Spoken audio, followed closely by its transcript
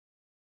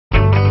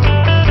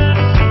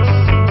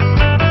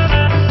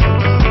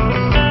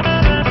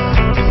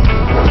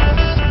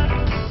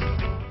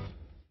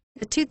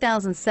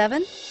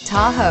2007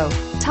 Tahoe.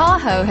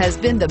 Tahoe has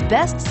been the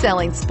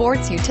best-selling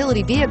sports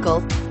utility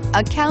vehicle,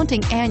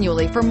 accounting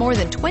annually for more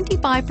than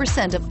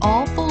 25% of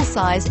all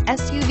full-size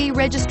SUV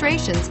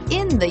registrations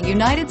in the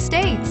United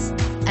States,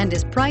 and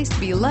is priced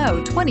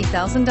below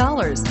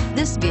 $20,000.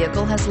 This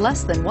vehicle has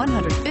less than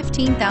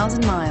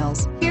 115,000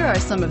 miles. Here are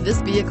some of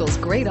this vehicle's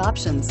great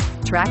options: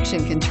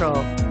 traction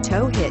control,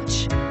 tow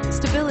hitch,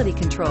 stability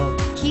control,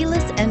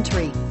 keyless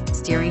entry,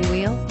 steering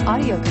wheel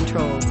audio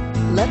controls,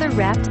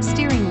 leather-wrapped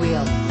steering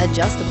wheel,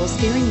 adjustable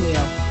steering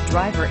wheel,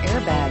 driver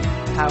airbag,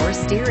 power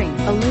steering,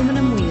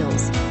 aluminum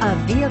wheels. A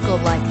vehicle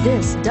like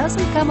this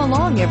doesn't come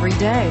along every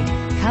day.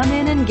 Come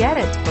in and get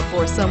it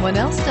before someone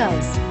else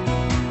does.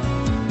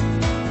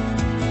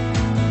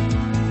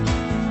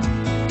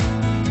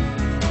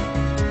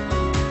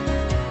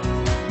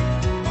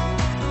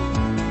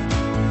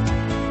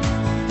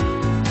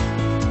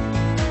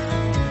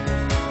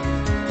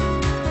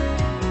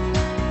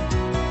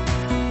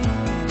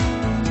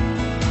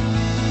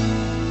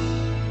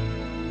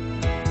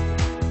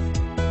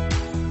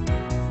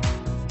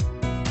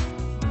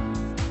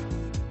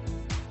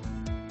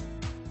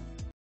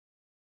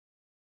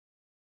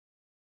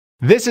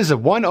 This is a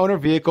one-owner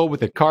vehicle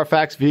with a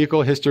Carfax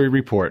Vehicle History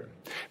Report.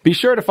 Be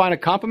sure to find a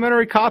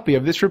complimentary copy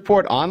of this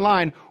report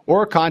online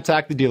or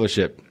contact the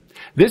dealership.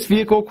 This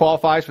vehicle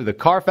qualifies for the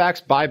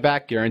Carfax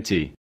Buyback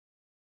Guarantee.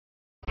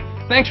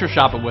 Thanks for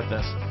shopping with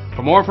us.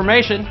 For more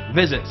information,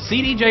 visit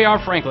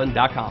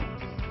cdjrfranklin.com.